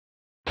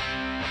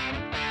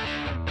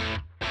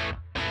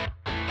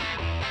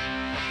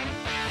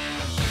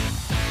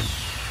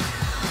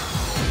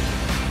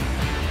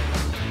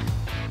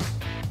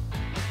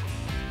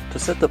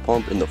set the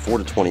pump in the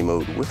 4:20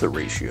 mode with a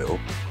ratio,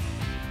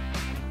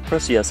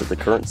 press yes at the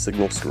current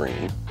signal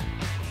screen,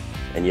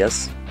 and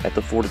yes at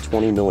the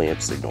 4:20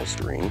 milliamp signal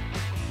screen,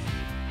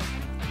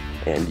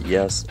 and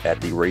yes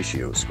at the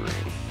ratio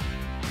screen.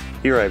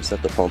 Here I have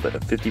set the pump at a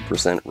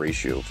 50%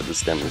 ratio for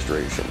this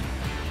demonstration.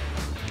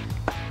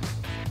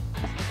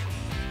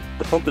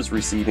 The pump is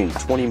receiving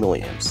 20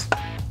 milliamps,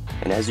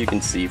 and as you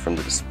can see from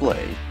the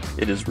display,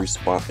 it is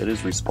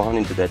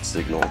responding to that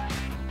signal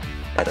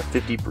at a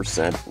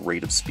 50%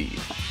 rate of speed.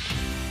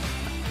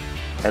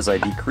 As I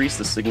decrease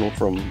the signal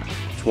from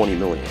 20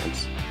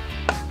 milliamps,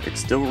 it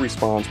still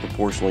responds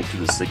proportionally to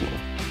the signal,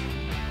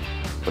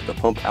 but the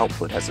pump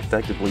output has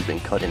effectively been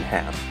cut in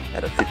half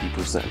at a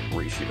 50%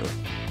 ratio.